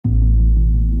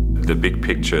The big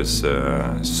picture is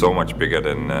so much bigger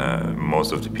than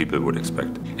most of the people would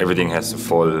expect. Everything has to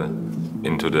fall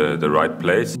into the right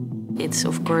place. It's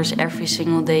of course every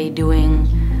single day doing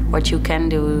what you can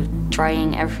do,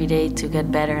 trying every day to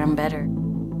get better and better.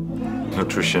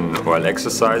 Nutrition while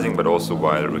exercising, but also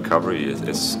while recovery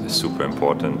is super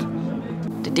important.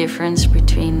 The difference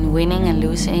between winning and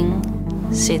losing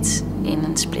sits in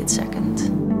a split second.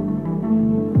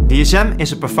 DSM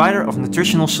is a provider of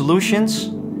nutritional solutions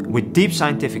with deep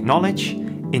scientific knowledge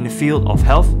in the field of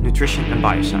health, nutrition and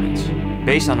bioscience.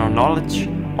 Based on our knowledge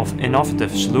of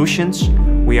innovative solutions,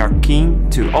 we are keen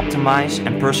to optimize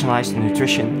and personalize the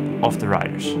nutrition of the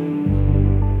riders.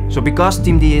 So because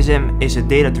Team DSM is a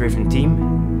data-driven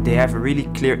team, they have a really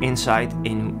clear insight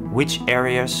in which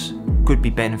areas could be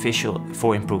beneficial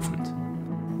for improvement.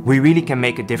 We really can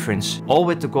make a difference, all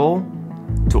with the goal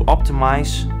to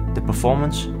optimize the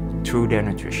performance through their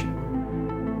nutrition.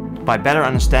 By better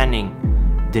understanding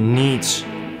the needs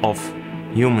of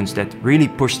humans that really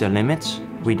push their limits,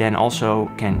 we then also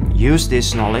can use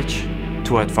this knowledge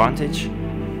to our advantage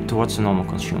towards the normal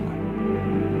consumer.